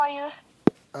you?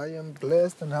 I am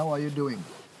blessed, and how are you doing?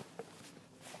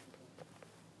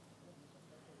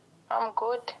 I'm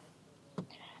good.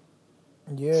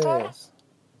 Yes. Sorry,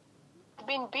 I've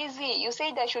been busy. You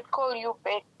said I should call you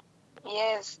back.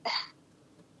 Yes.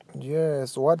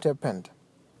 Yes, what happened?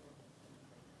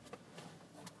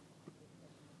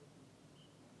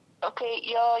 Okay,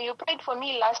 you prayed for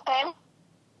me last time.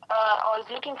 I was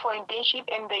looking for internship,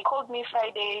 and they called me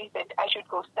Friday that I should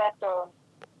go start on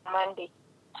Monday.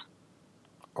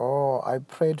 Oh, I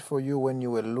prayed for you when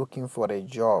you were looking for a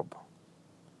job.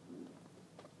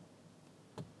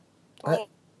 Yeah.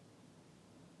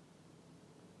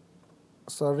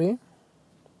 Sorry?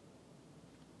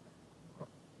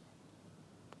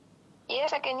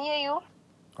 Yes, I can hear you.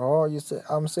 Oh,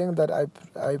 I'm saying that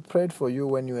I prayed for you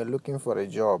when you were looking for a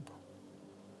job.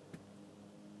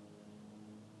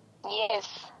 Yes.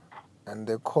 And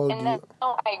they called And you.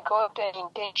 now I got an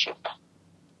internship.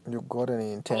 You got an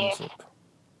internship. Yes.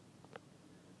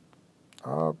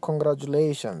 Oh,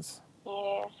 congratulations.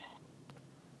 Yes.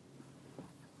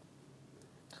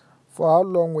 For how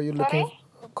long were you Sorry? looking?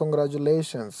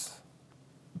 Congratulations.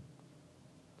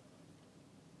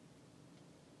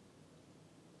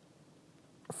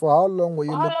 For how long were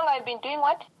you How long I've been doing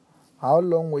what? How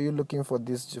long were you looking for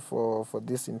this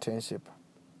internship?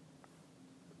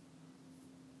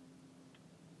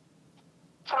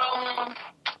 From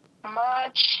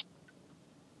March.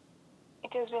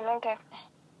 It has been a long time.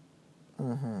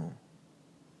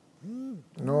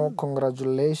 No,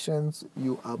 congratulations.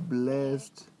 You are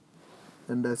blessed.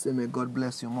 And I say, may God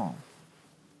bless you more.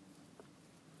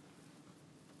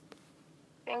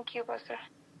 Thank you, Pastor.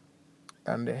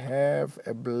 And have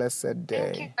a blessed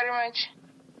day. Thank you very much.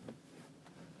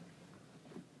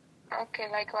 Okay,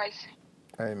 likewise.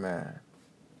 Amen.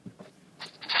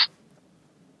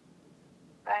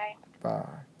 Bye.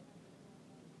 Bye.